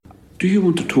Do you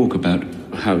want to talk about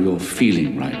how you're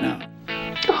feeling right now?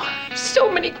 Oh,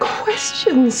 so many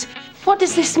questions. What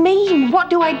does this mean? What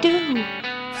do I do?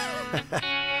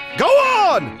 Go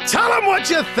on! Tell them what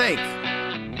you think!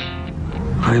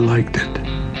 I liked it.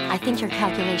 I think your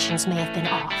calculations may have been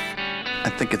off.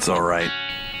 I think it's all right.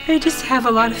 I just have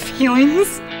a lot of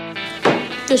feelings.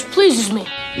 This pleases me.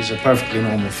 These are perfectly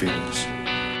normal feelings.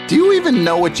 Do you even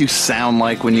know what you sound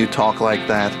like when you talk like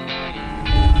that?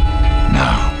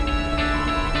 Now,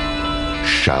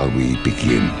 shall we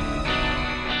begin?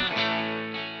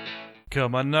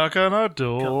 Come on, knock on our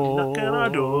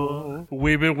door.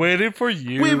 We've been waiting for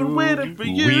you. We've been waiting for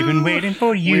you. We've been waiting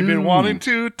for you. We've been wanting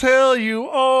to tell you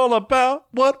all about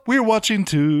what we're watching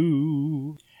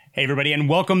too. Hey everybody, and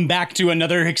welcome back to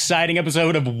another exciting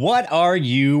episode of What Are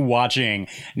You Watching?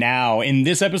 Now, in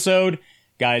this episode,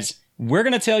 guys, we're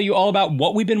going to tell you all about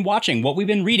what we've been watching, what we've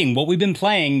been reading, what we've been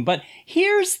playing, but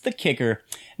here's the kicker.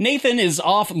 Nathan is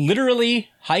off literally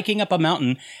hiking up a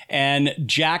mountain, and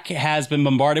Jack has been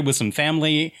bombarded with some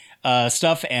family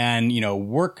stuff, and,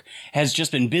 work has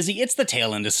just been busy. It's the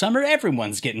tail end of summer.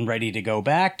 Everyone's getting ready to go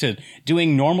back to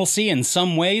doing normalcy in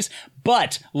some ways.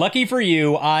 But lucky for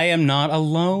you, I am not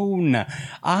alone.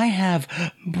 I have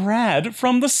Brad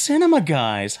from the Cinema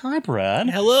Guys. Hi, Brad.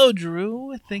 Hello,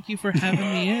 Drew. Thank you for having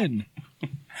me in.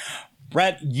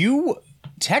 Brad, you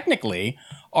technically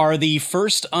are the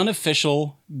first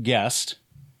unofficial guest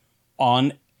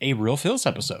on a Real Feels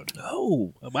episode.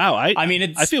 Oh, wow. I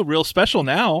mean, I feel real special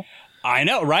now. I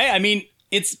know, right? I mean,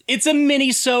 it's a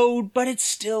mini-sode, but it's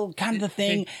still kind of the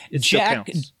thing. It Jack,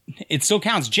 still counts. It still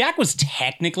counts. Jack was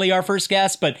technically our first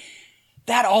guest, but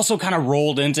that also kind of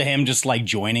rolled into him just like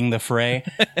joining the fray.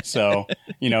 So,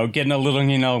 getting a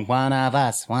little, one of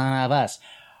us.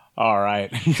 All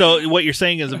right. So what you're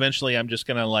saying is eventually I'm just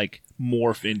going to like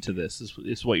morph into this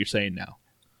is what you're saying now.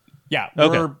 Yeah.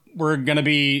 Okay. We're going to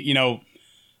be,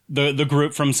 the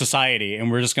group from society,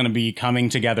 and we're just going to be coming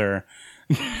together.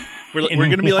 We're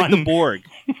going to be like the Borg.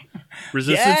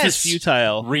 Resistance is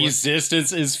futile.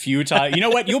 Resistance is futile. You know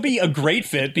what? You'll be a great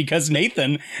fit because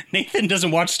Nathan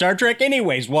doesn't watch Star Trek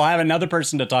anyways. We'll have another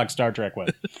person to talk Star Trek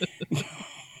with.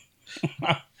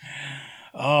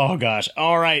 Oh, gosh.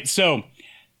 All right. So,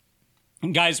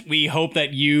 guys, we hope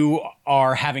that you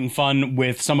are having fun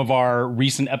with some of our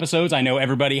recent episodes. I know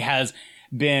everybody has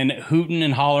been hooting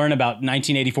and hollering about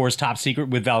 1984's Top Secret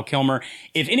with Val Kilmer.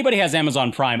 If anybody has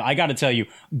Amazon Prime, I got to tell you,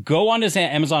 go on to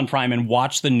Amazon Prime and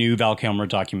watch the new Val Kilmer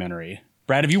documentary.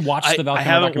 Brad, have you watched the Val Kilmer documentary?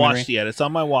 I haven't watched it yet. It's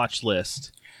on my watch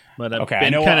list. But I've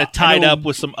been kind of tied up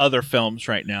with some other films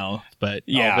right now, but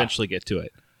I'll eventually get to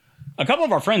it. A couple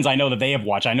of our friends I know that they have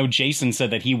watched. I know Jason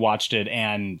said that he watched it,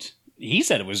 and he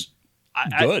said it was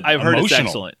good. I've heard emotional. it's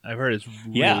excellent. I've heard it's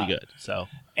really good. So,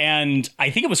 and I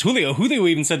think it was Julio. Julio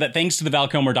even said that thanks to the Val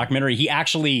Kilmer documentary, he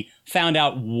actually found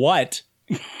out what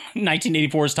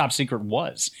 1984's Top Secret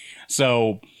was.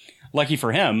 So, lucky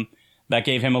for him, that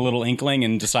gave him a little inkling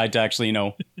and decided to actually,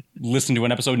 listen to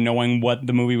an episode knowing what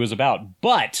the movie was about.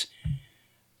 But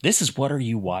this is What Are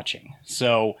You Watching?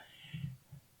 So,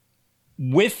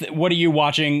 with What Are You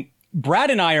Watching, Brad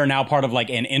and I are now part of like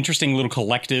an interesting little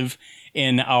collective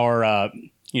in our,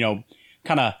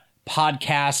 kind of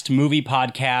movie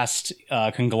podcast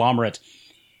conglomerate.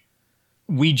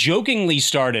 We jokingly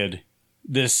started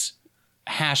this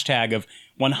hashtag of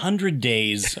 100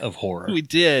 Days of Horror. We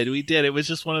did. It was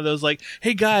just one of those like,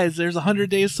 hey guys, there's 100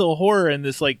 Days of Horror in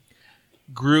this like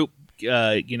group,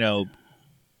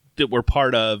 that we're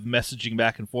part of, messaging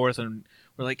back and forth, and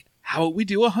we're like, how about we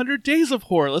do 100 Days of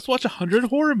Horror? Let's watch 100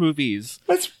 horror movies.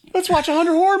 Let's watch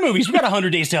 100 horror movies. We got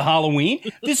 100 days till Halloween.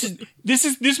 This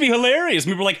be hilarious.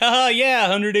 People were like, haha, yeah,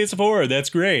 100 Days of Horror. That's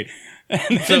great.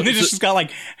 And then they just got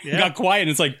quiet, and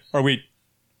it's like, wait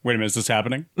a minute, is this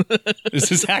happening? Is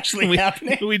this actually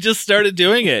happening? We just started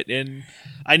doing it, and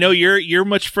I know you're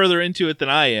much further into it than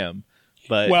I am.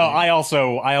 But I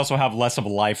also have less of a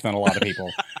life than a lot of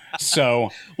people. So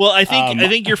I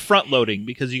think you're front loading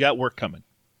because you got work coming.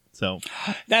 So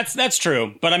that's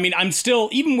true. But I mean, I'm still,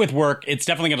 even with work, it's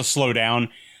definitely going to slow down.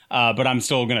 But I'm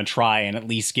still going to try and at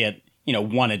least get,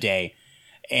 one a day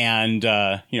and,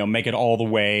 make it all the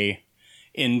way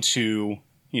into,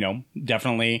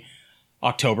 definitely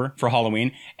October for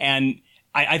Halloween. And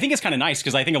I think it's kind of nice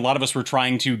because I think a lot of us were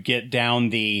trying to get down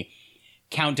the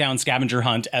countdown scavenger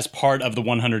hunt as part of the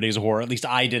 100 Days of Horror. At least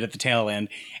I did at the tail end.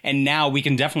 And now we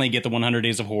can definitely get the 100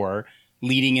 Days of Horror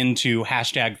leading into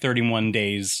hashtag 31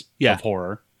 Days of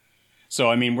Horror. So,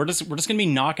 I mean, we're just going to be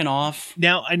knocking off.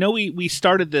 Now, I know we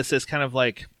started this as kind of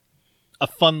like a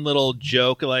fun little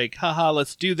joke, like, haha,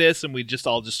 let's do this. And we just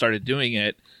all started doing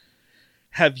it.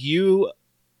 Have you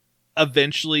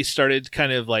eventually started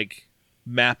kind of like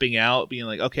mapping out, being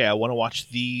like, okay, I want to watch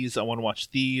these,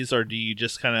 or do you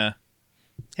just kind of,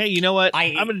 hey, you know what,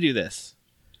 I'm going to do this?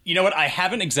 You know what? I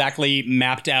haven't exactly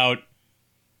mapped out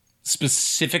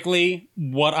specifically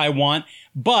what I want,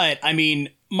 but I mean,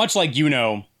 much like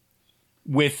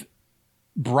with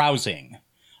browsing,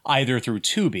 either through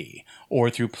Tubi or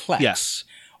through Plex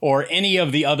or any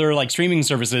of the other like streaming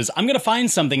services, I'm going to find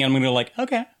something and I'm going to go like,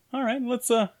 okay, all right,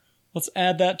 let's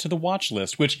add that to the watch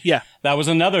list, which that was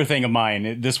another thing of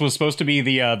mine. This was supposed to be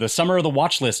the summer of the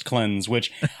watch list cleanse,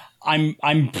 which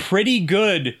I'm pretty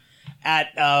good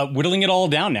at whittling it all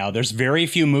down now. There's very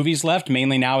few movies left.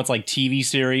 Mainly now it's like TV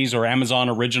series or Amazon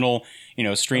original,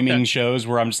 streaming shows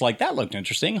where I'm just like, that looked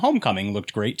interesting. Homecoming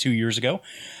looked great 2 years ago.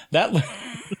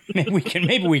 Maybe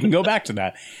we can go back to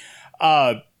that.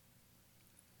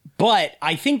 But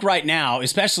I think right now,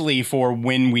 especially for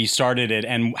when we started it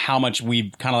and how much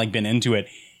we've kind of like been into it,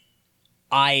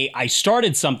 I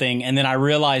started something and then I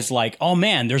realized like, oh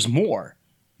man, there's more.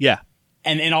 Yeah.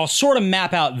 And I'll sort of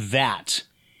map out that.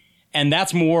 And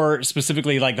that's more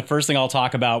specifically like the first thing I'll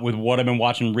talk about with what I've been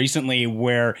watching recently,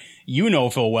 where you know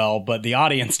full well, but the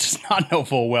audience does not know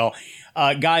full well.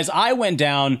 Guys, I went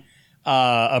down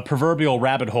a proverbial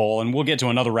rabbit hole, and we'll get to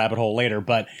another rabbit hole later,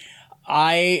 but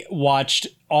I watched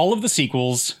all of the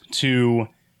sequels to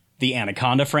the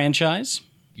Anaconda franchise.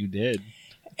 You did.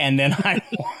 And then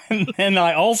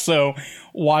I also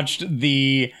watched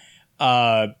the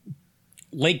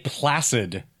Lake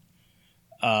Placid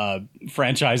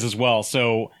franchise as well.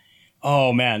 So,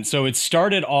 oh man. So it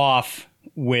started off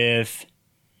with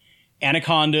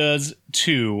Anacondas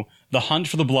 2, The Hunt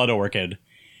for the Blood Orchid.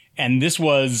 And this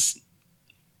was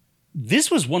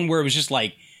one where it was just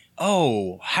like,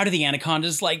 oh, how do the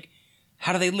anacondas, like,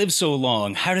 how do they live so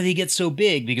long? How do they get so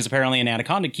big? Because apparently an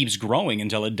anaconda keeps growing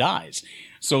until it dies.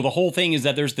 So the whole thing is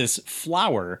that there's this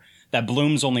flower that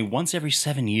blooms only once every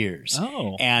 7 years.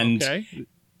 Oh, and, okay.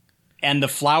 And the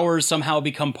flowers somehow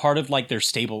become part of like their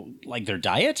stable, like their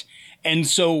diet. And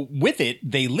so with it,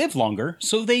 they live longer,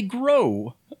 so they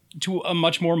grow to a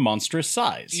much more monstrous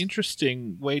size.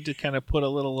 Interesting way to kind of put a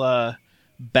little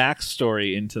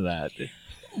backstory into that.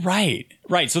 Right.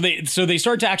 So they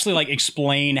start to actually like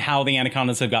explain how the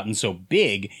anacondas have gotten so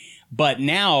big, but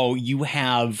now you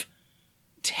have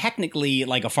technically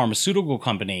like a pharmaceutical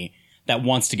company that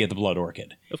wants to get the blood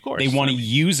orchid. Of course. They want to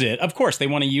use it. Of course, they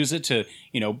want to use it to,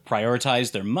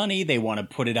 prioritize their money. They want to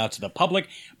put it out to the public.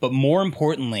 But more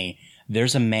importantly,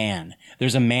 there's a man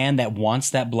that wants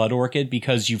that blood orchid,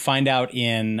 because you find out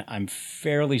I'm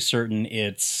fairly certain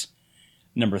it's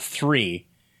number 3,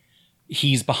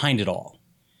 he's behind it all.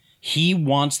 He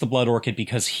wants the blood orchid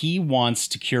because he wants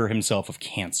to cure himself of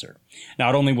cancer.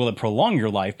 Not only will it prolong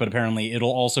your life, but apparently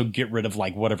it'll also get rid of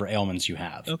like whatever ailments you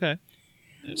have. Okay.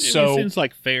 So it seems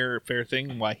like fair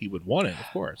thing why he would want it, of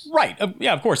course. Right.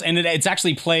 Yeah, of course. And it's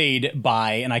actually played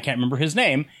by, and I can't remember his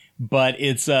name, but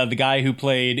it's the guy who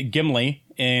played Gimli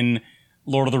in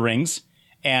Lord of the Rings,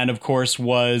 and of course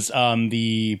was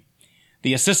the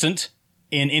assistant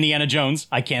in Indiana Jones.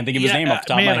 I can't think of his name off the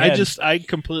top of my head. I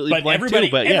completely blanked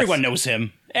too, but yes. Everyone knows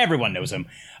him. Everyone knows him.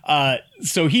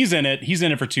 So he's in it. He's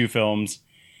in it for 2 films.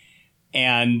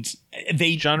 And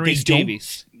John Rhys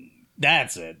Davies.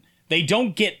 That's it. They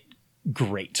don't get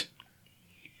great.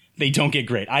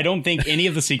 I don't think any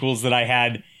of the sequels that I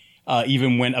had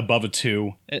even went above a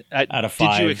 2 out of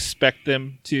 5. Did you expect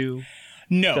them to?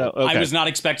 No, So, okay. I was not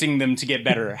expecting them to get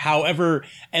better. However,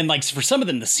 and like for some of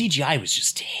them, the CGI was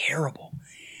just terrible.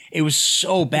 It was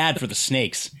so bad for the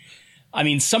snakes. I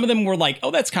mean, some of them were like,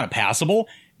 oh, that's kind of passable.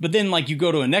 But then like you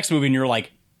go to a next movie and you're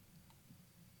like,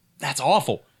 that's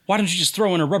awful. Why don't you just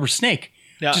throw in a rubber snake?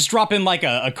 Yeah. Just drop in like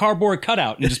a cardboard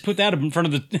cutout and just put that in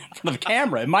front of the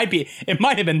camera. It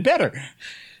might have been better.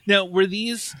 Now, were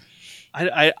these?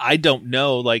 I don't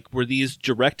know. Like, were these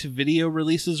direct-to-video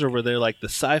releases, or were they like the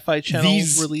Sci-Fi Channel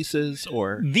releases?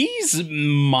 Or these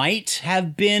might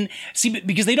have been. See,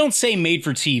 because they don't say made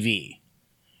for TV.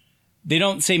 They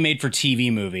don't say made for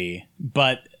TV movie,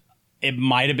 but it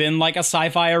might have been like a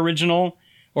Sci-Fi original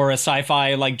or a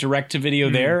Sci-Fi like direct-to-video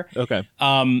there. Okay.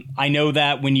 I know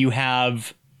that when you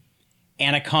have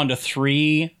Anaconda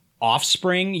 3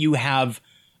 Offspring, you have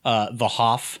the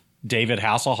Hoff. David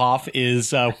Hasselhoff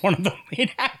is one of the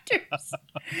lead actors.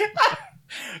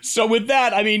 So with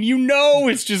that, I mean,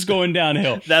 it's just going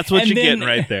downhill. That's what you're getting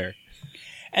right there.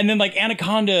 And then like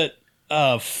Anaconda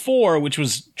 4, which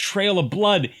was Trail of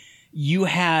Blood, you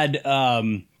had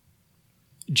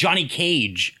Johnny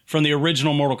Cage from the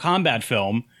original Mortal Kombat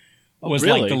film was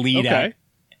really? Like the lead actor.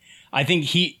 I think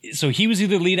he was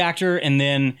either lead actor, and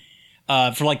then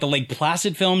for like the Lake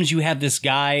Placid films, you had this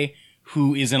guy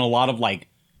who is in a lot of like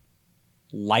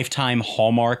Lifetime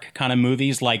Hallmark kind of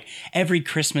movies, like Every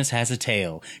Christmas Has a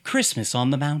Tale, Christmas on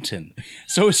the Mountain.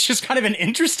 So it's just kind of an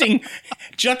interesting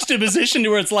juxtaposition to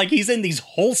where it's like he's in these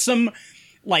wholesome,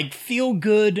 like feel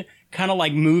good kind of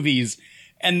like movies,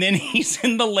 and then he's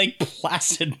in the Lake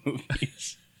Placid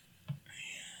movies.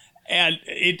 And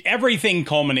everything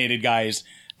culminated, guys,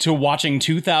 to watching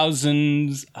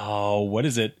 2000's, what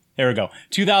is it? There we go.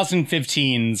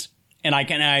 2015's, and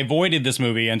I avoided this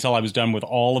movie until I was done with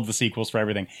all of the sequels for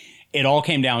everything. It all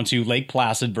came down to Lake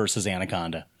Placid versus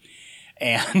Anaconda.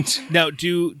 And now,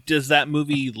 does that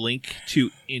movie link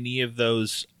to any of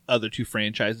those other two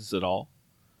franchises at all?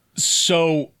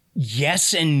 So,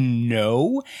 yes and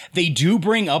no. They do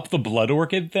bring up the Blood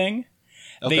Orchid thing.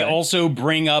 Okay. They also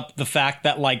bring up the fact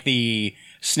that, like, the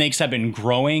snakes have been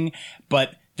growing,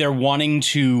 but they're wanting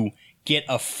to get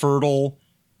a fertile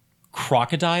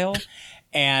crocodile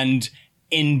and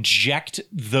inject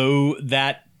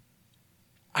that,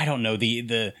 I don't know,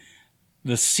 the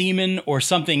semen or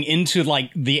something into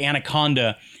like the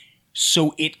anaconda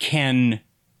so it can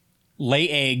lay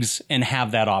eggs and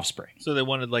have that offspring. So they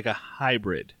wanted like a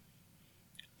hybrid.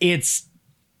 They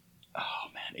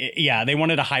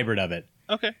wanted a hybrid of it.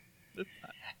 Okay.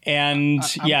 And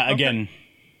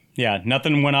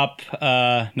nothing went up.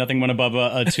 Nothing went above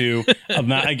a 2.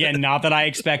 Not that I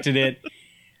expected it.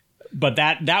 But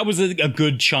that was a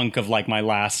good chunk of like my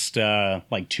last 2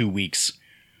 weeks.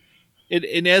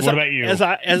 What about you? As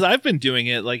I've been doing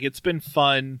it, like it's been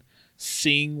fun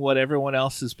seeing what everyone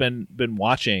else has been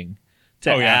watching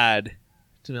to add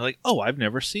to be like, oh, I've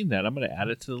never seen that. I'm going to add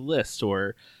it to the list,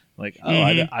 or like,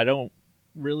 I don't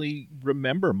really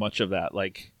remember much of that.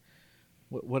 Like,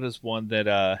 what is one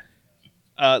that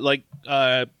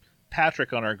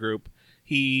Patrick on our group,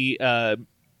 he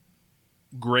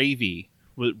Gravy.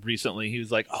 Recently he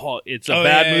was like, oh, it's a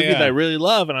bad movie that I really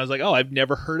love, and I was like, oh, I've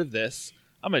never heard of this,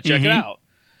 I'm gonna check it out.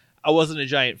 I wasn't a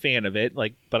giant fan of it,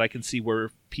 like, but I can see where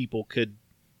people could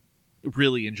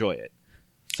really enjoy it.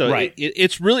 So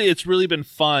it's really been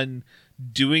fun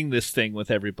doing this thing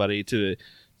with everybody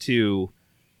to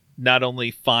not only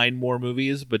find more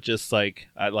movies, but just like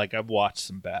I've watched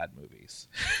some bad movies.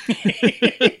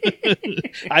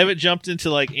 I haven't jumped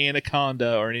into like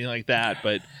Anaconda or anything like that,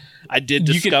 but I did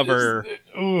discover.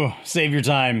 Save your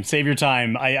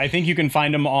time. I think you can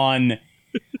find them on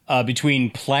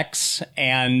between Plex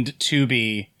and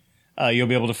Tubi. You'll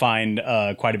be able to find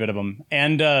quite a bit of them,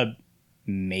 and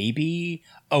maybe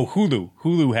Hulu.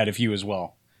 Hulu had a few as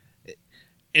well.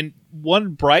 And one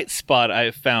bright spot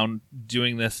I've found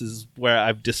doing this is where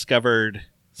I've discovered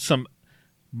some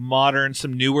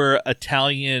newer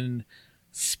Italian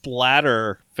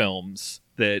splatter films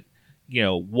that, you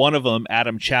know, one of them,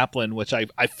 Adam Chaplin, which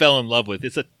I fell in love with.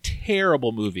 It's a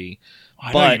terrible movie,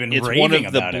 but it's one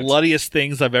of the bloodiest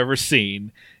things I've ever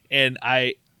seen. And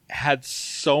I had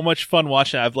so much fun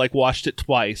watching it. I've like watched it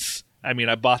twice. I mean,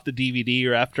 I bought the DVD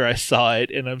or after I saw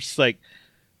it, and I'm just like,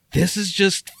 this is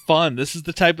just fun. This is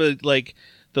the type of like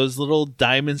those little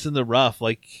diamonds in the rough,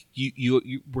 like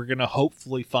we're gonna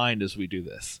hopefully find as we do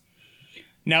this.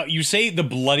 Now, you say the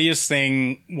bloodiest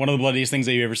thing, one of the bloodiest things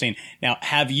that you've ever seen. Now,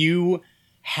 have you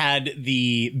had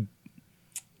the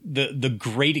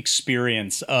great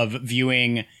experience of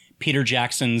viewing Peter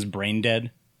Jackson's Brain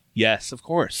Dead? Yes, of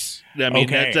course. I mean,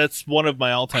 that's one of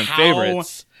my all-time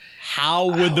favorites. How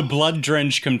would the Blood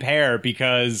Drench compare?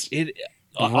 Because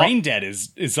Brain Dead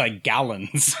is like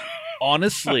gallons.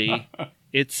 Honestly,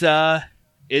 it's on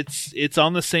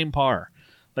the same par.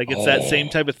 Like it's that same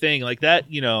type of thing. Like that,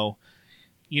 you know,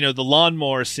 the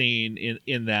lawnmower scene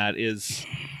in that is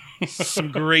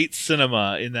some great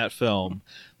cinema in that film.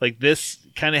 Like this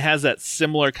kind of has that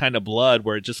similar kind of blood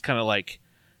where it just kind of like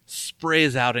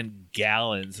sprays out in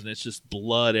gallons and it's just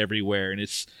blood everywhere and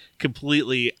it's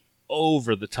completely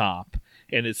over the top.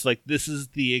 And it's like, this is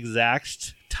the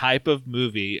exact type of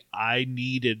movie I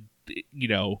needed, you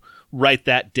know, right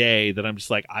that day, that I'm just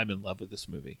like, I'm in love with this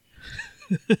movie.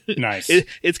 Nice.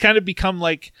 It's kind of become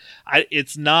like,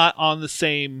 it's not on the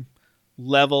same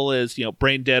level as, you know,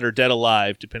 Brain Dead or Dead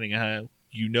Alive, depending on how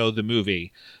you know the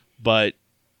movie, but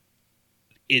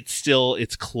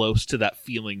it's close to that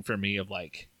feeling for me of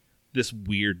like this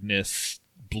weirdness,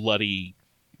 bloody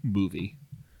movie.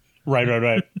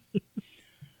 Right.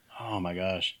 Oh my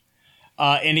gosh.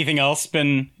 Anything else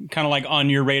been kind of like on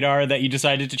your radar that you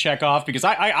decided to check off? Because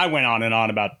I went on and on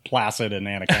about Placid and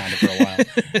Anaconda for a while.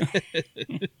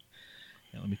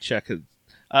 Let me check it.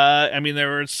 I mean, there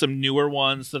were some newer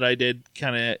ones that I did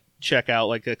kind of check out,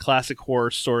 like A Classic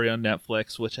Horror Story on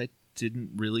Netflix, which I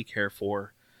didn't really care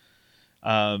for.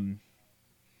 One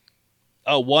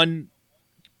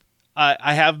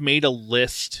I have made a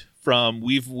list from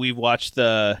we've watched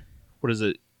the what is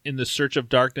it? In the Search of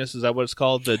Darkness, is that what it's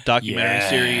called? The documentary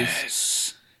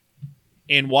series.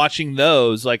 And watching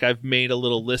those, like I've made a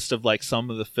little list of like some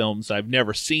of the films I've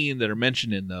never seen that are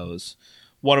mentioned in those.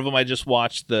 One of them I just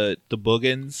watched, the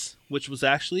Boogans, which was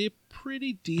actually a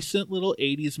pretty decent little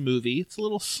 80s movie. It's a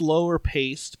little slower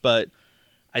paced, but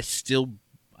I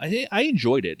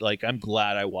enjoyed it. Like I'm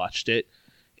glad I watched it,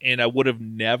 and I would have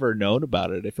never known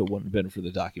about it if it wouldn't have been for the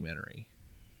documentary.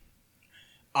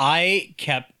 I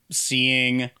kept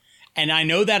seeing, and I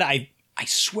know that I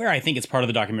swear I think it's part of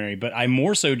the documentary, but I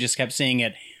more so just kept seeing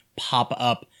it pop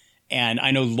up. And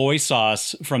I know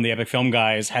Loisauce from the Epic Film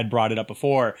Guys had brought it up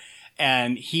before,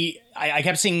 and I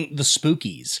kept seeing the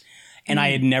Spookies, and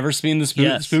I had never seen the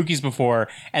Spookies before.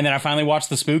 And then I finally watched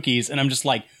the Spookies, and I'm just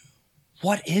like,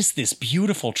 what is this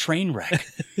beautiful train wreck?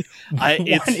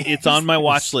 It's on my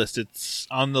watch list. It's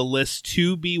on the list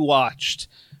to be watched,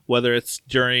 whether it's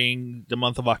during the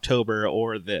month of October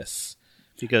or this,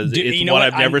 because it's what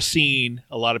I've never seen.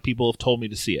 A lot of people have told me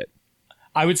to see it.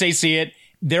 I would say see it.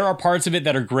 There are parts of it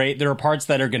that are great. There are parts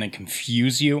that are going to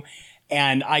confuse you.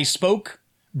 And I spoke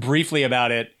briefly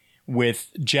about it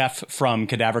with Jeff from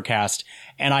Cadavercast,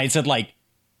 and I said, like,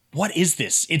 what is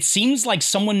this? It seems like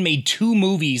someone made two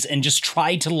movies and just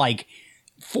tried to, like,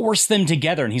 force them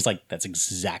together. And he's like, that's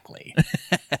exactly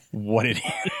what it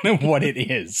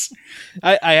is.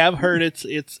 I have heard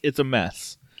it's a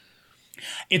mess.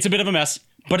 It's a bit of a mess,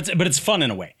 but it's fun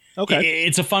in a way. Okay.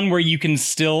 It's a fun where you can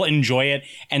still enjoy it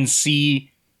and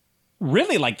see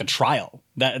really like the trial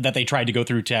that they tried to go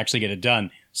through to actually get it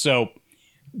done. So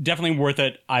definitely worth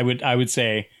it. I would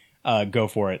say go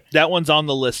for it. That one's on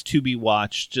the list to be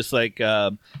watched, just like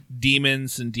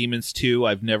Demons and Demons 2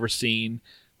 I've never seen.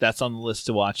 That's on the list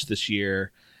to watch this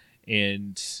year.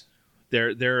 And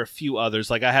there are a few others.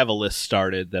 Like I have a list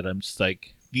started that I'm just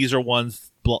like, these are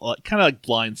ones kind of like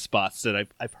blind spots that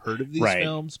I've heard of these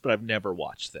films, but I've never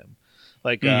watched them.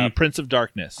 Like Prince of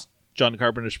Darkness, John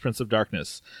Carpenter's Prince of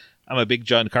Darkness. I'm a big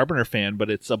John Carpenter fan, but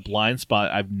it's a blind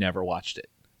spot. I've never watched it.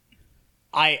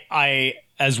 I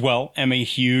as well am a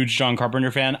huge John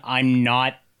Carpenter fan. I'm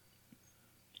not.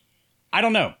 I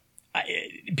don't know.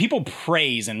 People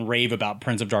praise and rave about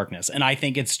Prince of Darkness, and I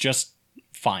think it's just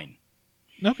fine.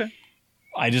 Okay.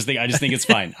 I just think it's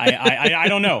fine. I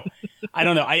don't know.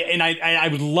 I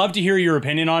would love to hear your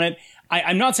opinion on it.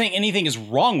 I'm not saying anything is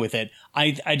wrong with it.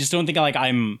 I just don't think like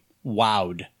I'm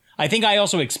wowed. I think I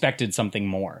also expected something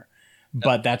more,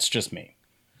 but that's just me.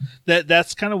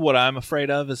 That's kind of what I'm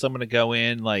afraid of. Is I'm going to go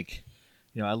in like,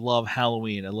 I love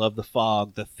Halloween. I love The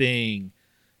Fog, The Thing.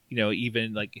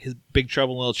 Even like his Big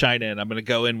Trouble in Little China, and I'm going to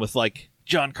go in with like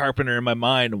John Carpenter in my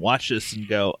mind and watch this and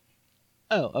go,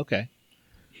 oh, okay.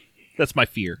 That's my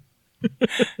fear.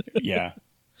 Yeah.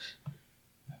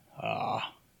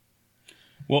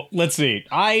 Well, let's see.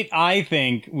 I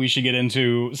think we should get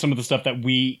into some of the stuff that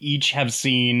we each have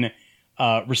seen,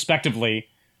 respectively,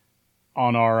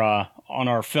 on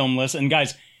our film list. And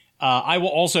guys, I will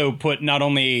also put not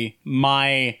only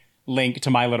my link to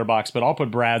my Letterboxd, but I'll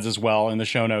put Brad's as well in the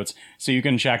show notes, so you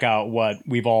can check out what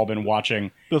we've all been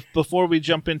watching. Before we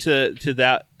jump into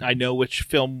that, I know which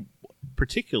film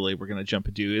particularly we're going to jump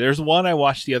into. There's one I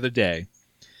watched the other day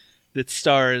that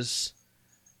stars,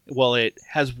 well, it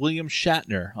has William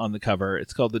Shatner on the cover.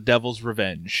 It's called The Devil's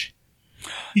Revenge.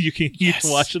 You can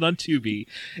watch it on Tubi,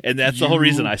 and that's the whole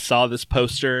reason I saw this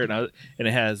poster, and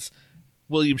it has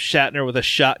William Shatner with a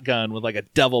shotgun with like a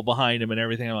devil behind him and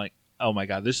everything. I'm like, oh my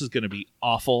god, this is going to be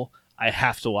awful. I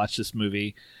have to watch this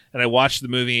movie. And I watched the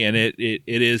movie, and it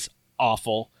is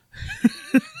awful.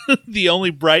 The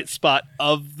only bright spot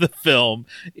of the film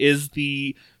is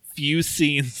the few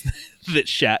scenes that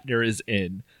Shatner is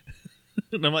in.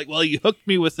 And I'm like, well, you hooked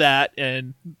me with that,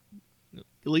 and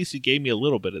at least you gave me a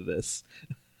little bit of this.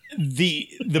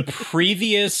 The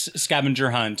previous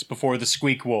scavenger hunt before the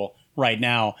Squeakquel right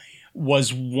now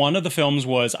was one of the films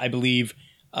was, I believe,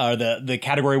 the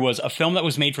category was a film that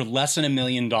was made for less than $1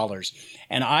 million.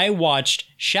 And I watched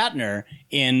Shatner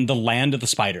in The Land of the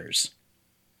Spiders.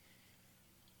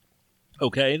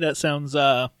 Okay, that sounds...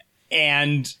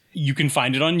 And you can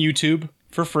find it on YouTube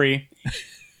for free.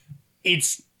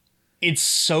 It's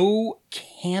so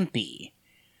campy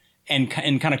and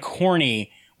kind of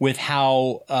corny with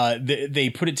how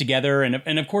they put it together.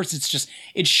 And of course, it's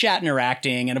Shatner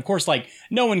acting. And of course, like,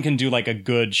 no one can do like a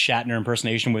good Shatner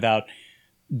impersonation without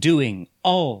doing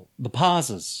all the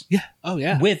pauses. Yeah. Oh,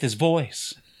 yeah. With his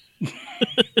voice.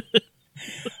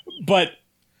 But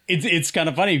it's kind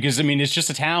of funny because, I mean, it's just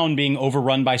a town being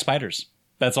overrun by spiders.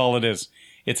 That's all it is.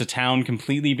 It's a town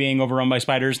completely being overrun by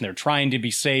spiders, and they're trying to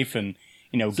be safe, and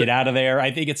get out of there.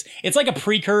 I think it's like a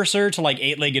precursor to like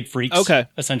Eight-Legged Freaks. Okay.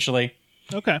 Essentially.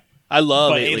 Okay. I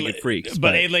love Eight-Legged Freaks.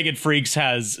 But Eight-Legged Freaks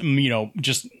has,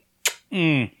 just,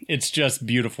 it's just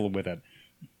beautiful with it.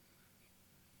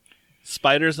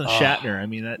 Spiders and Shatner. I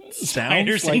mean, that sounds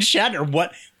Spiders like... and Shatner.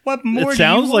 What more It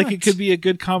sounds do you like want? it could be a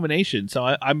good combination.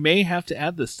 So I may have to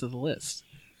add this to the list.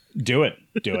 Do it.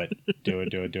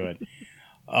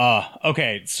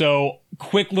 Okay, so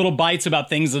quick little bites about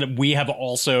things that we have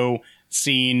also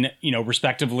seen,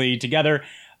 respectively together.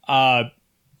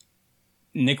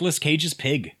 Nicolas Cage's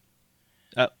Pig.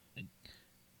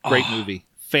 Great movie.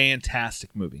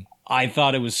 Fantastic movie. I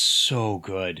thought it was so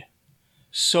good.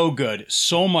 So good.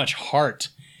 So much heart.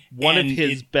 One of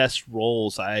his best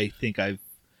roles I think I've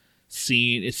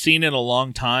seen. It's seen in a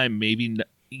long time. Maybe,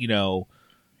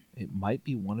 it might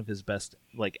be one of his best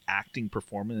acting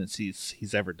performances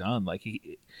he's ever done.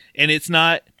 And it's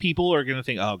not, people are going to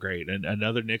think, oh great,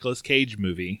 another Nicolas Cage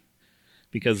movie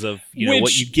because of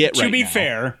what you get right now. To be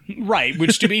fair, right?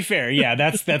 Which to be fair, yeah,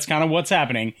 that's kind of what's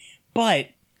happening. But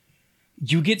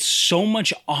you get so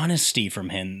much honesty from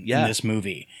him in this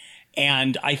movie,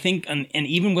 and I think, and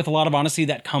even with a lot of honesty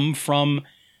that comes from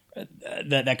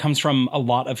that comes from a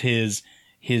lot of his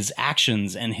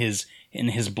actions and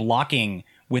his blocking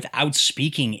without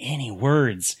speaking any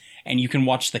words, and you can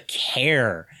watch the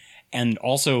care and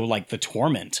also the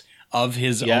torment of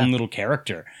his own little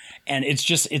character, and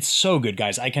it's so good,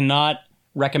 guys. I cannot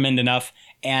recommend enough.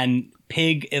 And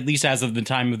Pig, at least as of the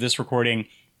time of this recording,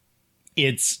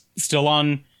 it's still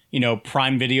on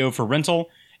Prime Video for rental,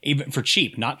 even for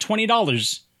cheap, not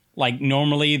 $20 like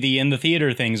normally the in the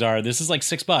theater things are. This is like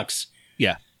 $6.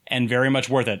 Yeah, and very much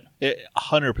worth it.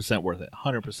 100% worth it.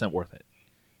 100% worth it.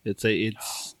 It's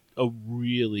a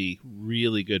really,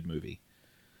 really good movie.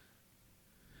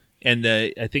 And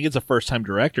I think it's a first-time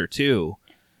director, too.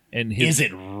 And is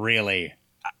it really?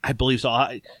 I believe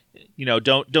so.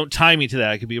 Don't tie me to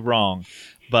that. I could be wrong.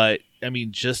 But, I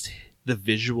mean, just the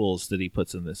visuals that he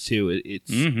puts in this, too.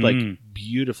 It's,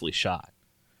 beautifully shot.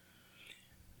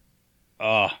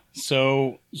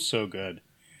 So good.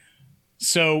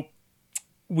 So,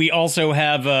 we also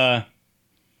have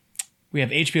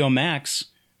HBO Max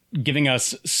giving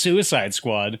us Suicide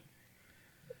Squad,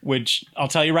 which I'll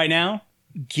tell you right now,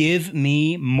 give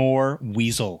me more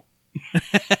Weasel.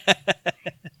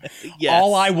 Yes.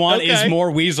 All I want is more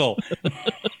Weasel.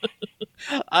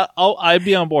 I'd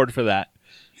be on board for that.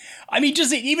 I mean,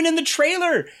 just even in the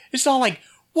trailer, it's all like,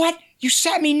 what? You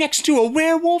sat me next to a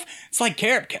werewolf? It's like,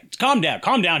 calm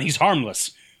down. He's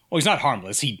harmless. Well, he's not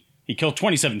harmless. He killed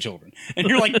 27 children. And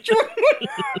you're like,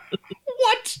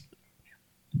 what?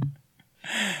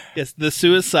 Yes, the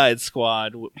Suicide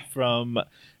Squad from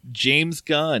James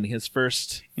Gunn, his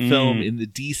first film in the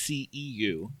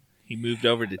DCEU. He moved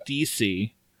over to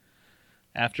DC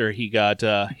after he got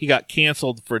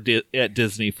canceled at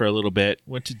Disney for a little bit.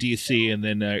 Went to DC, and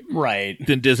then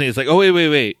Then Disney is like, oh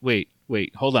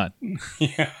wait, hold on.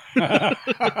 Yeah.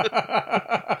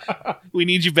 We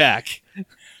need you back.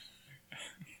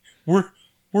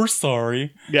 We're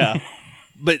sorry. Yeah.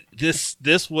 But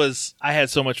this was, I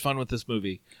had so much fun with this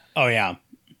movie. Oh yeah.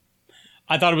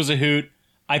 I thought it was a hoot.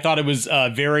 I thought it was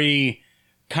very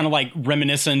kind of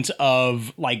reminiscent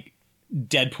of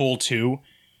Deadpool 2.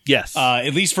 Yes.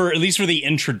 At least for the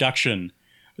introduction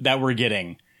that we're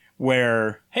getting,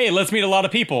 where, hey, let's meet a lot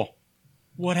of people.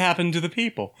 What happened to the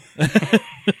people?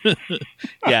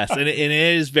 Yes, and it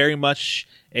is very much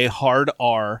a hard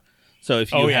R. So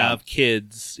if you have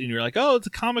kids and you're like, oh, it's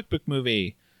a comic book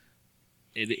movie,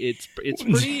 it's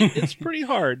pretty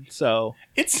hard. So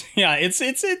it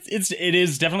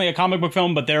is definitely a comic book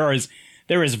film, but there is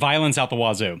violence out the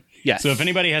wazoo. Yes. So if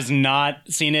anybody has not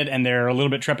seen it and they're a little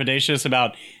bit trepidatious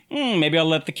about, maybe I'll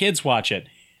let the kids watch it.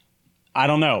 I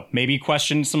don't know. Maybe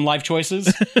question some life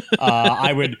choices.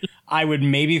 I would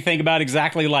maybe think about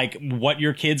exactly what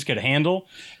your kids could handle.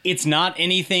 It's not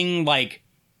anything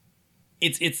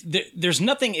there's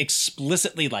nothing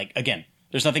explicitly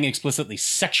there's nothing explicitly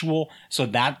sexual, so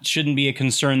that shouldn't be a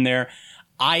concern there.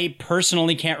 I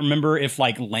personally can't remember if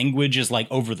language is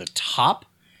over the top.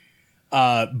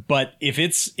 But if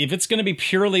it's going to be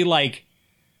purely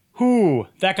whoo,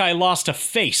 that guy lost a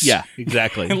face. Yeah,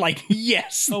 exactly.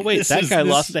 Yes. Oh wait, that guy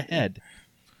lost a head.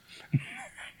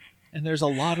 And there's a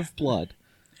lot of blood.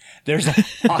 There's a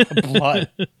lot of blood.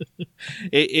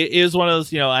 It is one of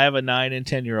those, I have a 9 and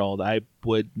 10-year-old. I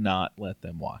would not let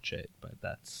them watch it, but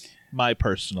that's my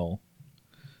personal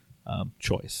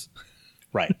choice.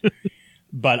 Right.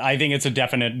 But I think it's a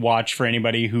definite watch for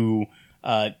anybody who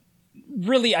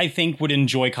really, I think, would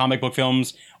enjoy comic book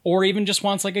films or even just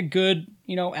wants like a good,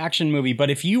 action movie. But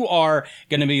if you are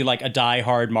going to be like a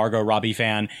diehard Margot Robbie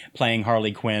fan playing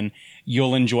Harley Quinn,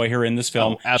 you'll enjoy her in this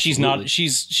film. Oh, absolutely.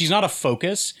 She's not a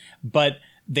focus, but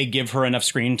they give her enough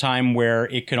screen time where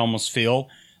it could almost feel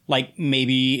like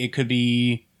maybe it could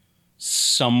be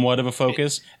somewhat of a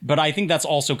focus. But I think that's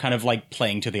also kind of like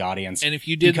playing to the audience. And if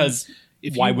you did,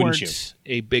 why wouldn't you?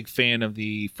 A big fan of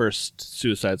the first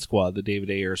Suicide Squad, the David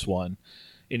Ayers one,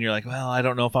 and you're like, well, I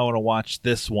don't know if I want to watch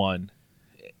this one.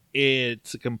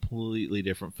 It's a completely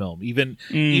different film.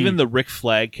 Even the Rick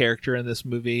Flag character in this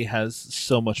movie has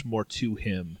so much more to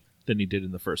him than he did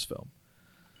in the first film.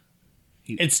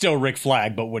 It's still Rick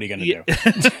Flag, but what are you going to do?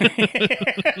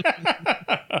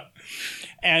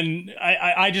 And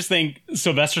I just think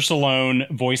Sylvester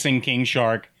Stallone voicing King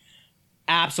Shark,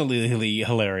 absolutely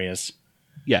hilarious.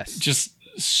 Yes. Just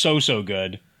so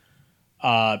good.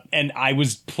 And I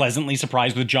was pleasantly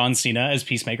surprised with John Cena as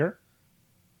Peacemaker.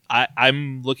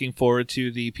 I'm looking forward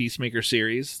to the Peacemaker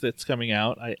series that's coming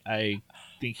out. I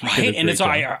think he right, and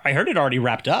I heard it already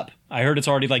wrapped up. I heard it's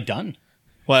already like done.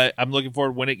 Well, I'm looking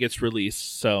forward when it gets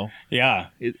released. So yeah,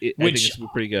 I think it's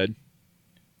pretty good.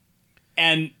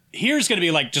 And here's going to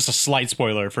be like just a slight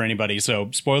spoiler for anybody.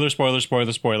 So spoiler.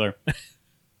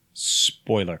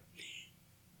 Spoiler.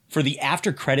 For the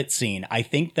after credit scene, I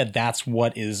think that's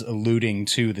what is alluding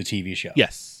to the TV show.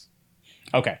 Yes.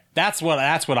 Okay. That's what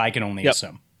I can only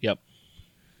assume. Yep.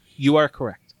 You are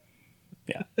correct.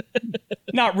 Yeah.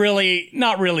 Not really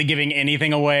giving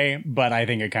anything away, but I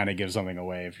think it kind of gives something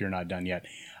away if you're not done yet.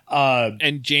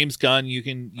 And James Gunn, you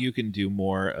can do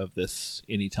more of this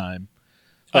anytime.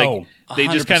 Like,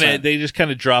 100%. they just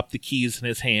kind of dropped the keys in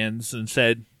his hands and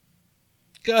said,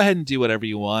 "Go ahead and do whatever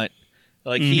you want."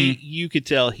 Like you could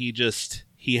tell he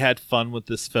had fun with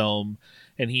this film,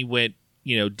 and he went,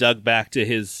 dug back to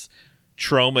his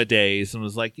trauma days and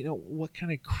was like, what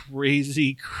kind of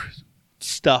crazy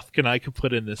stuff can I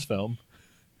put in this film?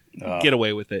 Get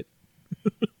away with it.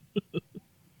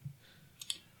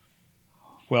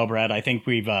 Well, Brad, I think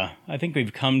we've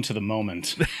come to the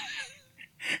moment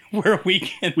where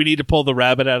we need to pull the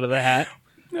rabbit out of the hat.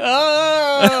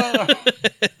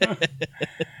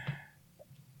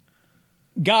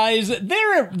 Guys,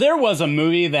 there was a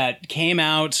movie that came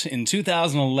out in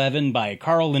 2011 by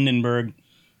Carl Lindenberg.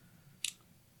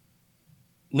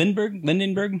 Lindenberg? Let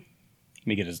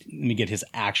me get his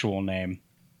actual name.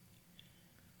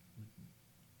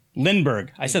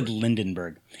 Lindbergh. I said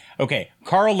Lindenberg. Okay,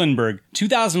 Carl Lindbergh,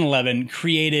 2011,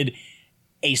 created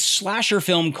a slasher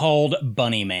film called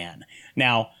Bunny Man.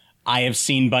 Now, I have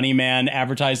seen Bunny Man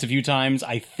advertised a few times,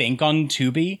 I think on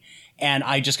Tubi, and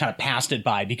I just kind of passed it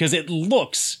by because it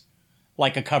looks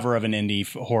like a cover of an indie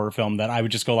horror film that I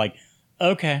would just go like,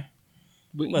 okay,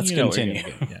 let's continue.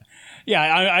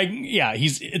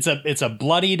 It's a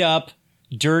bloodied up,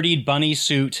 dirtied bunny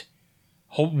suit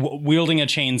wielding a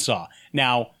chainsaw.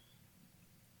 Now,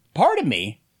 part of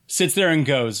me sits there and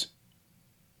goes,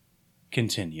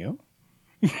 continue.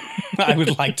 I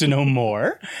would like to know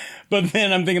more. But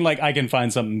then I'm thinking like I can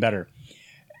find something better.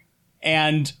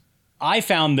 And I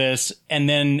found this and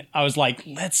then I was like,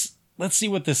 let's see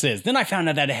what this is. Then I found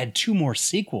out that it had 2 more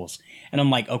sequels. And I'm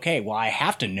like, okay, well, I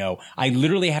have to know. I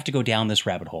literally have to go down this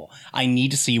rabbit hole. I need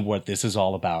to see what this is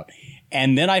all about.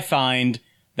 And then I find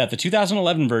that the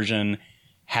 2011 version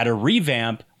had a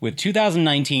revamp with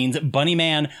 2019's Bunny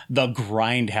Man, the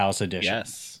Grindhouse edition.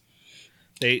 Yes.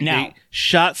 They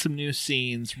shot some new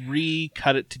scenes,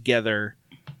 recut it together,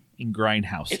 and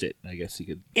grindhoused it. I guess you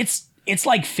could. It's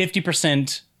like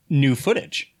 50% new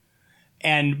footage.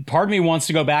 And part of me wants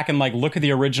to go back and like look at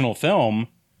the original film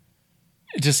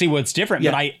to see what's different.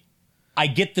 Yeah. But I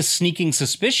get the sneaking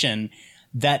suspicion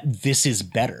that this is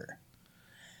better.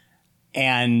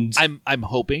 And I'm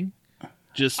hoping.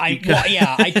 I could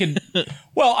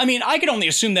only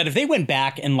assume that if they went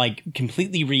back and like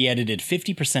completely re-edited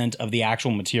 50% of the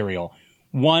actual material,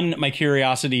 one, my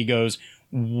curiosity goes,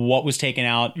 what was taken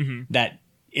out that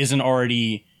isn't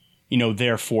already,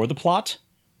 there for the plot,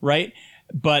 right?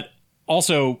 But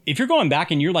also, if you're going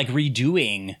back and you're like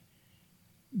redoing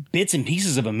bits and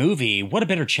pieces of a movie, what a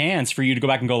better chance for you to go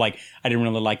back and go like, I didn't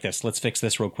really like this. Let's fix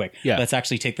this real quick. Yeah. Let's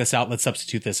actually take this out. Let's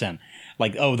substitute this in.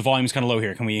 Like, oh, the volume's kind of low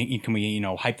here. Can we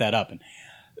hype that up? And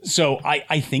so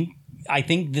I think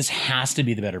this has to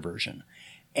be the better version.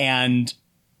 And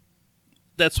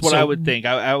that's what I would think.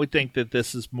 I would think that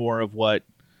this is more of what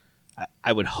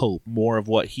I would hope, more of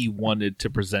what he wanted to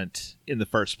present in the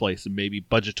first place, and maybe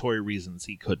budgetary reasons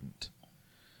he couldn't.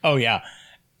 Oh, yeah.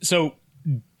 So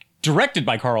directed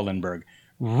by Carl Lindbergh,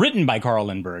 written by Carl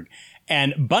Lindbergh,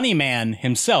 and Bunny Man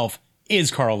himself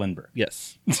is Carl Lindbergh.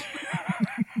 Yes.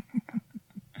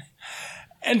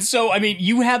 And so, I mean,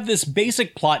 you have this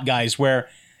basic plot, guys, where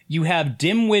you have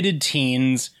dim-witted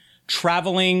teens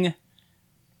traveling,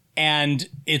 and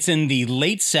it's in the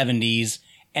late 70s,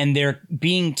 and they're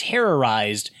being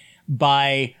terrorized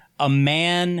by a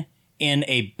man in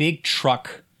a big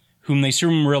truck whom they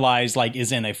soon realize, like,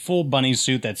 is in a full bunny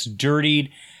suit that's dirtied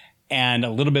and a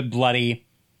little bit bloody.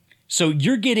 So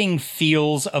you're getting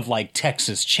feels of, like,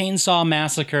 Texas Chainsaw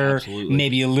Massacre, Absolutely.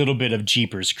 maybe a little bit of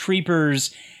Jeepers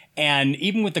Creepers. And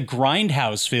even with the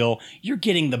Grindhouse feel, you're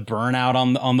getting the burnout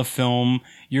on the film.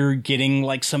 You're getting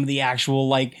like some of the actual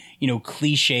like, you know,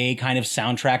 cliche kind of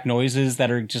soundtrack noises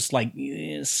that are just like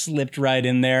slipped right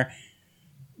in there.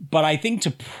 But I think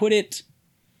to put it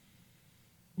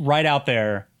right out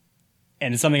there,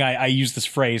 and it's something I use this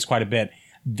phrase quite a bit,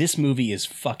 this movie is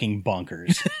fucking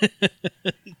bonkers.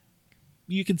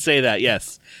 You can say that,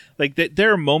 yes. Like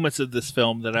there are moments of this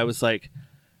film that I was like,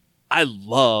 I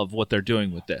love what they're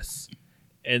doing with this.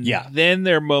 And then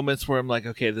there are moments where I'm like,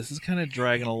 okay, this is kind of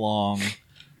dragging along.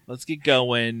 Let's get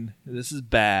going. This is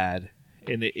bad.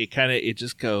 And it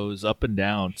just goes up and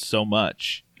down so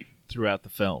much throughout the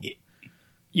film.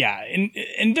 Yeah,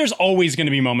 and there's always going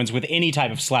to be moments with any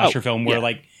type of slasher film where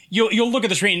like you'll look at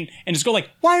the screen and just go like,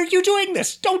 why are you doing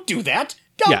this? Don't do that.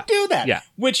 Don't do that. Yeah.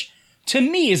 Which to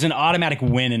me is an automatic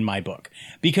win in my book.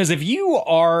 Because if you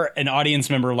are an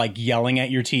audience member like yelling at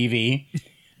your TV,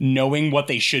 knowing what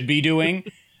they should be doing,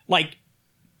 like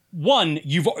one,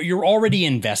 you're already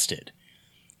invested.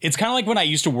 It's kind of like when I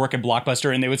used to work at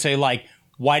Blockbuster and they would say like,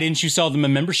 why didn't you sell them a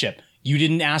membership? You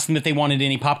didn't ask them if they wanted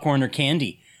any popcorn or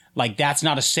candy. Like, that's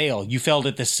not a sale. You failed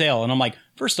at this sale. And I'm like,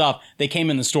 first off, they came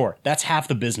in the store. That's half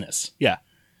the business. Yeah.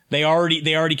 They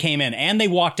already came in and they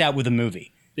walked out with a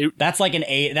movie. That's like an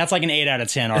 8 out of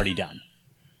 10 already done.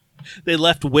 They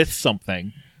left with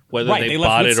something, whether they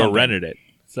bought it or rented it.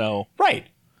 So, right.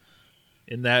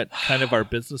 Isn't that kind of our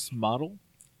business model?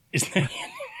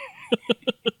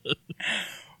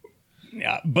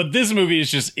 Yeah, but this movie is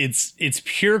just, it's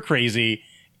pure crazy.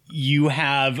 You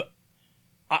have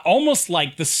almost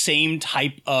like the same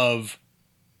type of,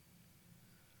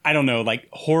 I don't know, like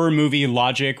horror movie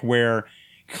logic where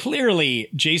clearly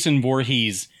Jason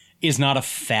Voorhees is not a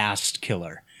fast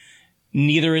killer.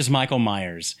 Neither is Michael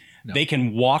Myers. No. They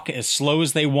can walk as slow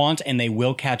as they want and they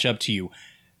will catch up to you.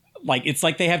 Like, it's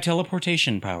like they have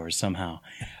teleportation powers somehow.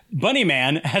 Bunny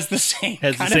Man has the same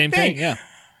thing. Yeah.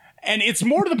 And it's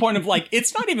more to the point of like,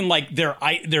 it's not even like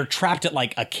they're trapped at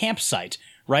like a campsite,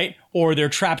 right? Or they're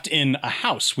trapped in a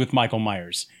house with Michael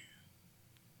Myers.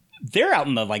 They're out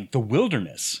in the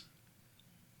wilderness.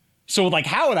 So like,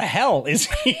 how the hell is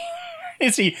he?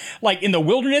 Is he like in the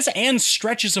wilderness and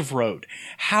stretches of road?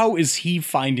 How is he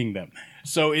finding them?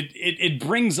 So it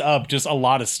brings up just a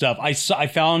lot of stuff. I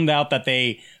found out that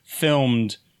they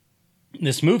filmed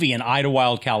this movie in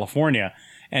Idlewild, California.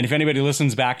 And if anybody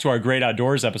listens back to our Great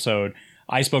Outdoors episode,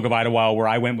 I spoke of Idlewild where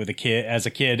I went with as a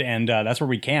kid, and that's where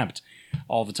we camped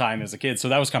all the time as a kid. So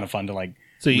that was kind of fun to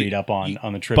read up on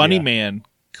the trivia. Bunny Man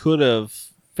could have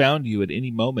found you at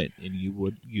any moment, and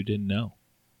you didn't know.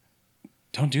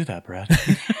 Don't do that, Brad.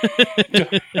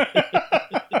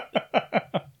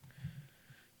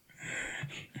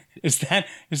 Is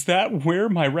that where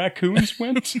my raccoons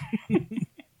went?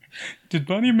 Did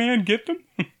Bunny Man get them?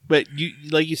 But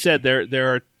like you said,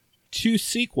 there are 2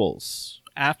 sequels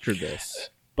after this.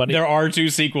 There are 2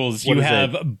 sequels. You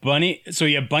have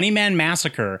Bunny Man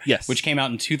Massacre, yes, which came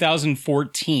out in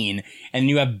 2014, and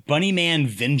you have Bunny Man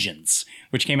Vengeance,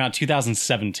 which came out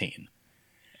 2017.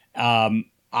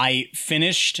 I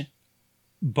finished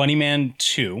Bunny Man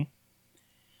 2.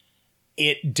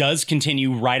 It does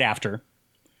continue right after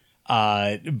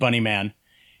Bunny Man.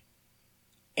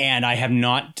 And I have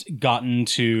not gotten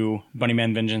to Bunny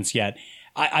Man Vengeance yet.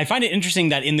 I find it interesting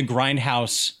that in the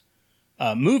Grindhouse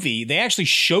movie, they actually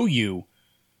show you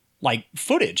like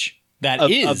footage that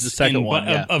is of the second one.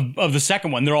 Of the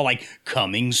second one. They're all like,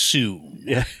 coming soon.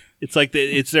 Yeah. It's like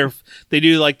they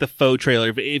do like the faux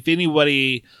trailer. If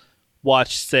anybody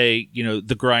watched, say,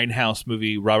 the Grindhouse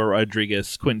movie, Robert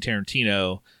Rodriguez, Quentin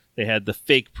Tarantino, they had the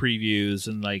fake previews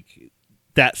and like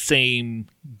that same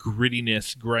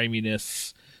grittiness,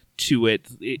 griminess to it.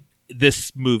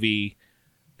 This movie,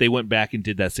 they went back and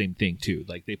did that same thing too.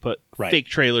 Like they put fake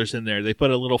trailers in there. They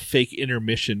put a little fake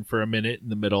intermission for a minute in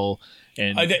the middle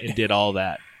and did all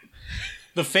that.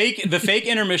 The fake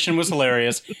intermission was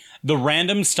hilarious. The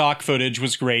random stock footage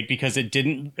was great because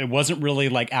it wasn't really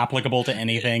like applicable to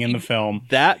anything in the film.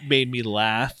 That made me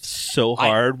laugh so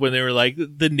hard when they were like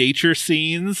the nature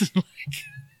scenes.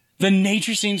 The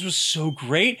nature scenes was so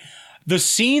great. The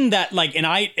scene that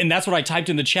and that's what I typed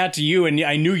in the chat to you, and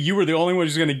I knew you were the only one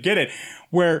who's going to get it,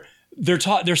 where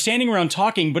they're standing around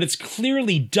talking, but it's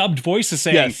clearly dubbed voices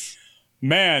saying, Yes.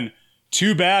 "Man,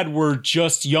 too bad we're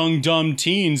just young, dumb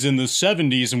teens in the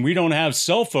 70s and we don't have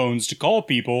cell phones to call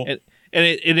people." And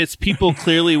it's people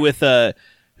clearly with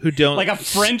who don't like a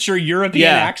French or European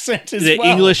accent as the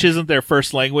well. English isn't their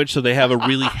first language, so they have a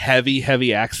really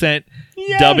heavy accent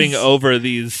Yes. dubbing over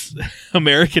these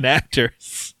American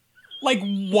actors. Like,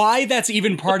 why that's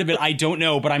even part of it, I don't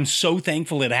know, but I'm so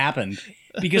thankful it happened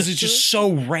because it's just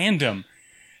so random.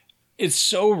 It's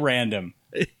so random.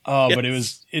 Oh, but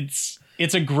it's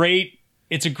a great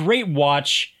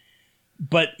watch,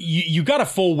 but you got to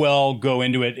full well go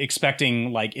into it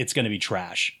expecting like it's going to be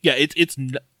trash. Yeah,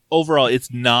 overall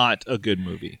it's not a good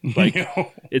movie. Like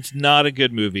No. it's not a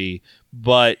good movie,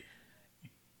 but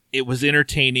it was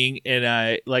entertaining, and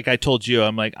I told you,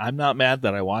 I'm not mad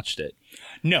that I watched it.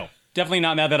 No, definitely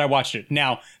not mad that I watched it.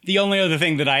 Now, the only other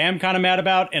thing that I am kind of mad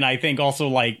about, and I think also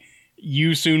like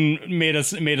you soon made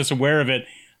us aware of it.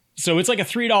 So it's like a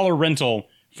 $3 rental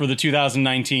for the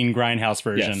 2019 Grindhouse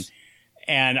version. Yes.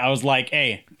 And I was like,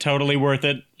 hey, totally worth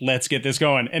it. Let's get this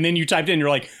going. And then you typed in, you're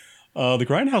like, the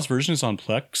Grindhouse version is on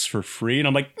Plex for free. And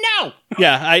I'm like, no,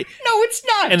 Yeah, no, it's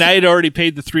not. and I had already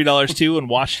paid the $3 too and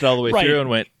watched it all the way Right. through and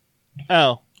went,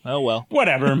 oh well.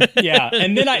 Whatever. Yeah.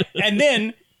 And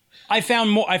then I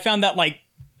found that like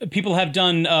people have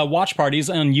done watch parties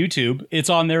on YouTube. It's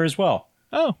on there as well.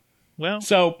 Oh, well,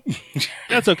 So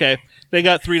that's okay. They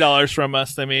got $3 from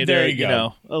us. They made There you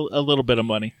go. a little bit of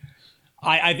money.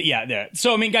 yeah, there.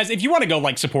 So I mean, guys, if you want to go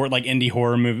like support like indie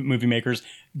horror movie makers,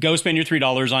 go spend your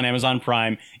 $3 on Amazon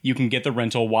Prime. You can get the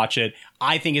rental, watch it.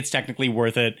 I think it's technically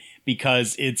worth it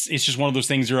because it's just one of those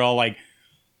things. You're all like,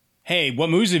 hey, what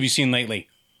movies have you seen lately?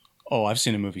 Oh, I've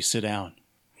seen a movie. Sit down.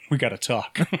 We got to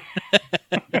talk.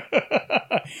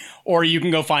 Or you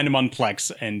can go find them on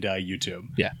Plex and YouTube.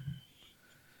 Yeah.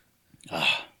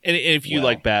 And if you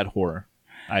like bad horror,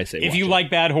 I say If watch you it. like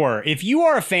bad horror, if you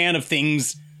are a fan of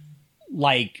things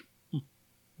like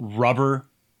Rubber,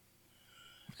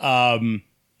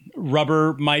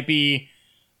 Rubber might be,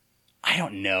 I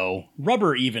don't know.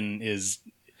 Rubber even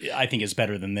I think is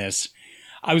better than this.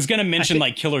 I was going to mention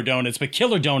like Killer Donuts, but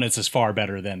Killer Donuts is far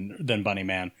better than Bunny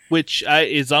Man. which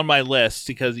is on my list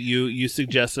because you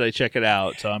suggested I check it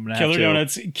out, so I'm gonna have Killer to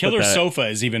Donuts, Killer put that- Sofa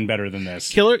is even better than this.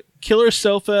 Killer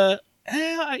Sofa.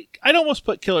 I'd almost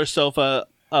put Killer Sofa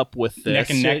up with this. Neck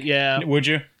and neck. Yeah. Would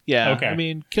you? Yeah. Okay. I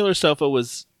mean, Killer Sofa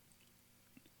was.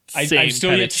 I've same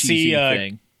still kinda yet to cheesy see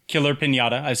thing. Killer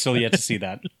Pinata. I've still yet to see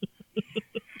that.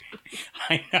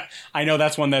 I know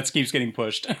that's one that keeps getting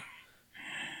pushed.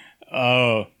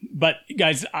 Oh, but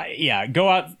guys, go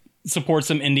out, support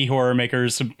some indie horror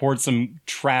makers, support some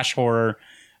trash horror.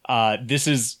 This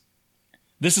is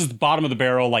the bottom of the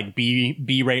barrel, like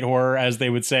B-rate horror, as they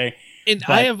would say. And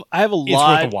But I have a It's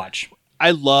lot. worth a watch.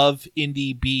 I love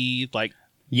indie B like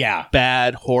Yeah,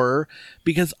 bad horror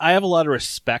because I have a lot of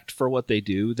respect for what they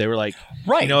do. They were like,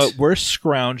 right. you know what, we're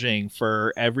scrounging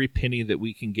for every penny that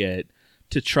we can get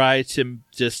to try to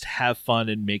just have fun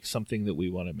and make something that we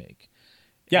want to make.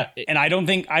 Yeah, and I don't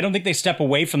think they step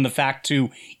away from the fact to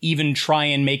even try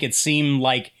and make it seem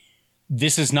like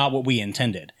this is not what we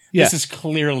intended. Yeah. This is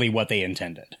clearly what they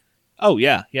intended. Oh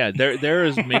yeah. There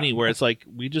is many where it's like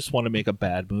we just want to make a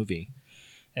bad movie,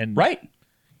 and Right.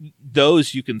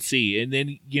 those you can see, and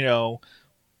then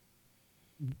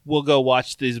we'll go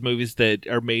watch these movies that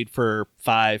are made for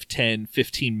 $5, $10,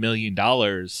 $15 million.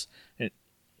 And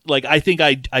like I think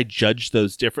I judge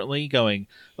those differently. Going,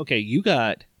 okay, you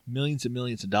got millions and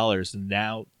millions of dollars, and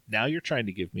now you're trying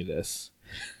to give me this.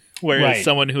 Whereas Right.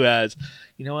 someone who has,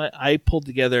 you know what, I pulled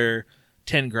together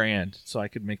 $10,000 so I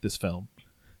could make this film.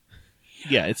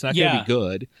 Yeah, it's not going to Yeah. be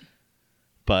good,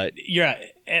 but Yeah,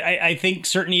 I think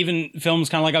certain even films,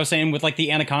 kind of like I was saying with like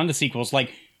the Anaconda sequels,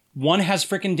 like one has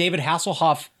frickin' David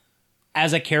Hasselhoff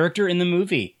as a character in the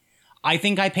movie. I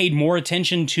think I paid more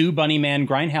attention to Bunny Man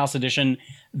Grindhouse Edition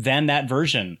than that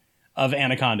version of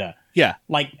Anaconda. yeah,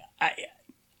 Like,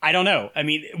 I don't know. I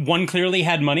mean, one clearly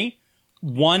had money.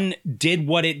 One did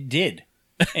what it did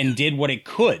and did what it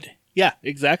could. yeah,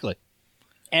 exactly.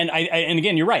 And and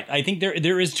again, you're right. I think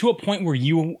there is to a point where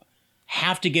you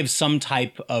have to give some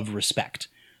type of respect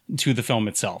to the film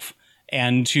itself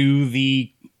and to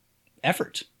the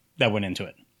effort that went into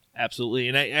it. Absolutely.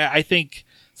 And I think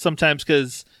sometimes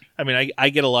because, I mean, I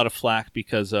get a lot of flack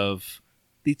because of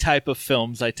the type of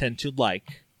films I tend to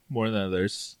like more than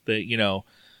others. That,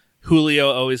 Julio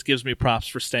always gives me props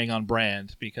for staying on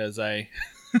brand because I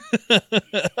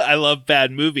I love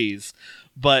bad movies.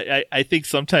 But I think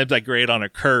sometimes I grade on a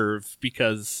curve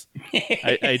because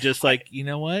I just like, you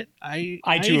know what? I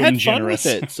too had am fun generous.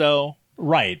 with it. So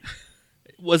Right.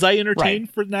 Was I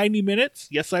entertained for 90 minutes?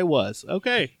 Yes, I was.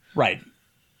 Okay. Right.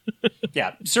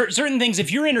 Yeah. Certain things,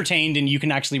 if you're entertained and you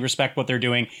can actually respect what they're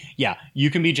doing, yeah, you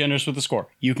can be generous with the score.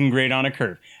 You can grade on a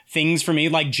curve. Things for me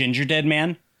like Ginger Dead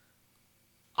Man,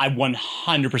 I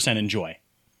 100% enjoy.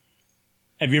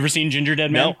 Have you ever seen Ginger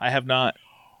Dead Man? No, I have not.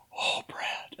 Oh,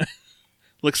 Brad.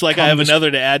 Looks like I have another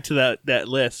to add to that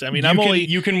list. I mean,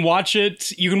 you can watch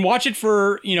it. You can watch it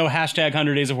for, hashtag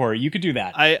 100 Days of Horror. You could do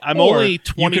that. I'm or only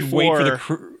 24. You could wait for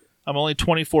the I'm only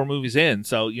 24 movies in,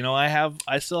 so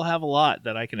I still have a lot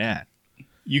that I can add.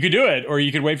 You could do it, or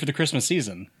you could wait for the Christmas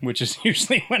season, which is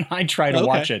usually when I try to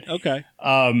watch it. Okay.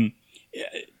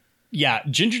 Yeah,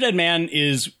 Ginger Dead Man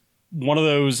is one of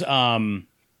those. I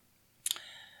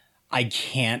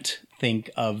can't think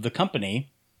of the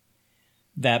company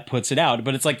that puts it out,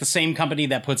 but it's like the same company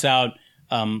that puts out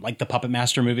like the Puppet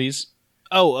Master movies.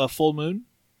 Oh, Full Moon?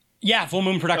 Yeah, Full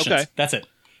Moon Productions. Okay. That's it.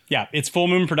 Yeah, it's Full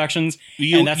Moon Productions.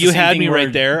 You had me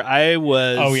right there. I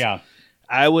was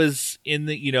in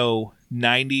the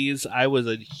 90s. I was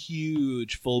a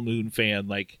huge Full Moon fan.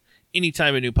 Like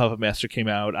anytime a new Puppet Master came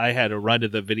out, I had to run to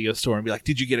the video store and be like,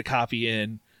 "Did you get a copy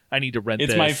in? I need to rent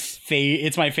this."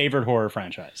 It's my favorite horror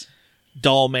franchise.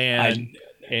 Doll Man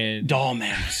and Doll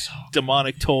Man was so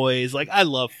Demonic Toys. Like I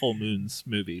love Full Moon's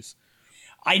movies.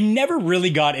 I never really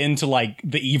got into like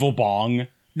the Evil Bong.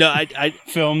 No, I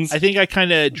films. I think I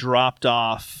kind of dropped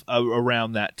off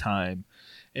around that time,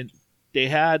 and they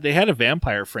had a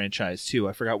vampire franchise too.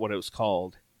 I forgot what it was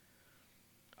called.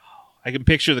 I can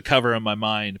picture the cover in my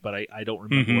mind, but I don't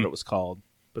remember what it was called.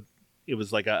 But it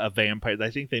was like a vampire. I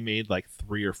think they made like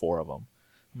 3 or 4 of them.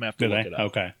 I'm gonna have to look it up.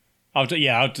 Okay, I'll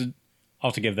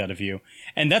have to give that a view.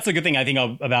 And that's a good thing I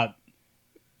think about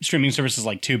streaming services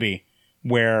like Tubi,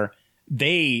 where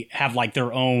they have like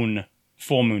their own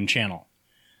Full Moon channel.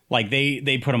 Like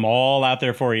they put them all out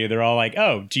there for you. They're all like,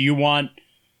 oh, do you want,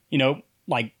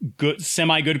 like good,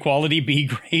 semi-good quality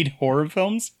B-grade horror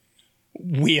films?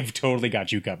 We have totally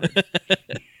got you covered.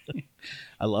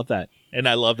 I love that. And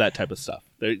I love that type of stuff.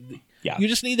 Yeah. You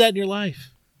just need that in your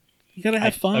life. You got to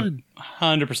have fun.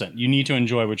 100%. You need to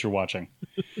enjoy what you're watching.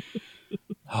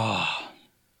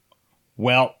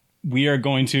 Well, we are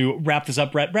going to wrap this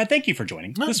up. Brad, thank you for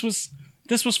joining.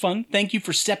 This was fun. Thank you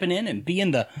for stepping in and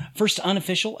being the first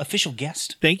official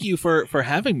guest. Thank you for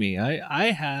having me.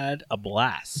 I had a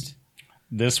blast.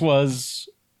 This was,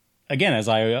 again, as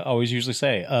I always usually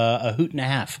say, a hoot and a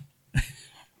half.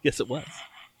 Yes, it was.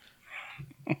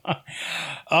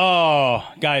 Oh,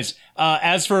 guys.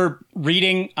 As for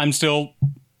reading, I'm still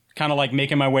kind of like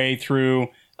making my way through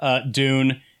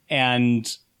Dune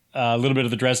and a little bit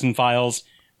of the Dresden Files.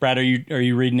 Brad, are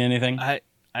you reading anything?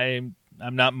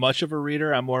 I'm not much of a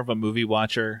reader. I'm more of a movie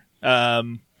watcher.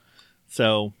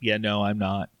 So yeah, no, I'm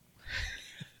not.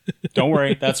 Don't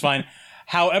worry. That's fine.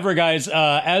 However, guys,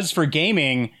 as for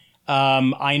gaming,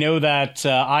 I know that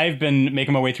I've been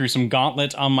making my way through some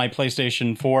Gauntlet on my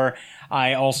PlayStation 4.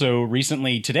 I also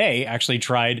recently, today, actually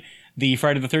tried the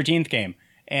Friday the 13th game.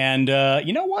 And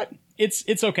you know what?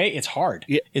 It's okay. It's hard.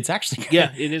 Yeah. It's actually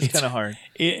it is kind of hard.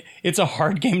 It's a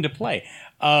hard game to play.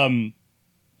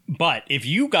 But if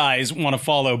you guys want to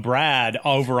follow Brad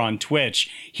over on Twitch,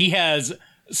 he has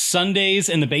Sundays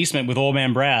in the Basement with Old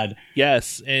Man Brad.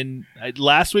 Yes, and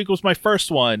last week was my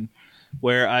first one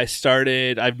where I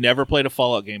started. I've never played a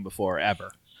Fallout game before,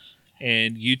 ever.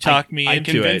 And you talked me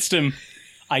into it.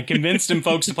 I convinced him,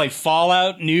 folks, to play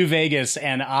Fallout New Vegas,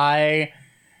 and I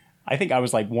think I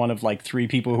was like one of like 3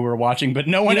 people who were watching, but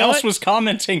no one else was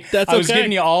commenting. That's I was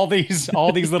giving you all these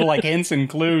little like hints and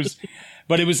clues.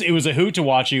 But it was a hoot to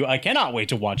watch you. I cannot wait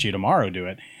to watch you tomorrow do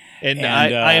it. And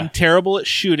I am terrible at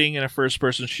shooting in a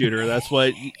first-person shooter. That's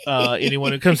what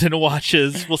anyone who comes in and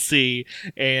watches will see.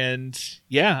 And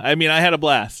yeah, I mean, I had a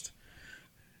blast.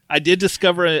 I did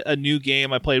discover a new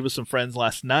game I played with some friends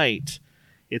last night.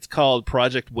 It's called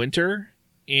Project Winter.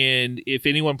 And if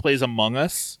anyone plays Among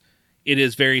Us, it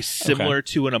is very similar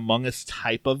to an Among Us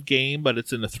type of game, but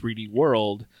it's in a 3D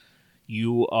world.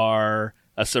 You are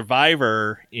a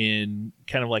survivor in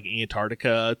kind of like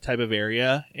Antarctica type of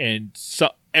area, and so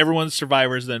everyone's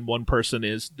survivors, then one person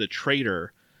is the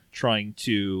traitor trying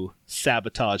to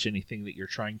sabotage anything that you're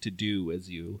trying to do as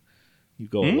you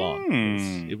go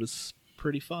along. It was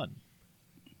pretty fun.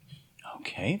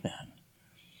 Okay, then.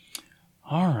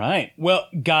 All right. Well,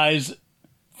 guys,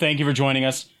 thank you for joining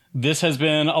us. This has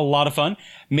been a lot of fun.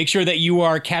 Make sure that you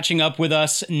are catching up with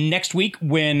us next week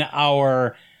when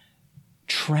our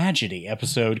tragedy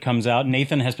episode comes out.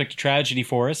 Nathan has picked a tragedy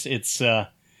for us. It's a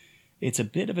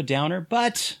bit of a downer,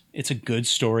 but it's a good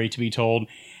story to be told.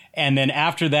 And then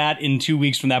after that, in 2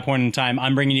 weeks from that point in time,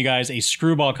 I'm bringing you guys a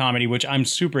screwball comedy, which I'm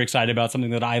super excited about,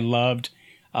 something that I loved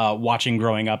watching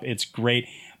growing up. It's great.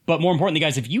 But more importantly,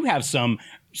 guys, if you have some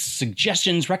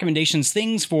suggestions, recommendations,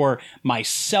 things for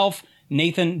myself,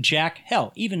 Nathan, Jack,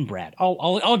 hell, even Brad.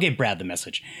 I'll give Brad the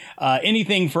message.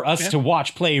 Anything for us to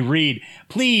watch, play, read,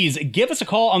 please give us a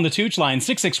call on the Tooch line,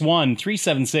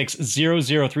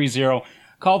 661-376-0030.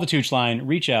 Call the Tooch line,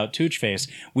 reach out, Tooch Face.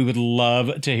 We would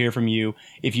love to hear from you.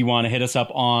 If you want to hit us up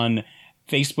on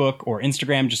Facebook or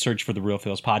Instagram, just search for the Real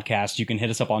Feels Podcast. You can hit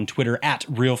us up on Twitter at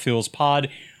RealFeelsPod,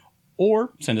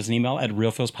 or send us an email at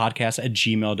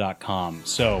realfeelspodcast@gmail.com.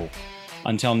 So,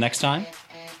 until next time,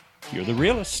 you're the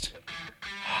realist.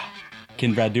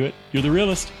 Can Brad do it? You're the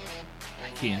realist. I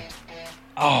can't.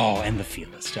 Oh, and the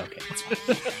feelist. Okay, that's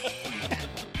fine.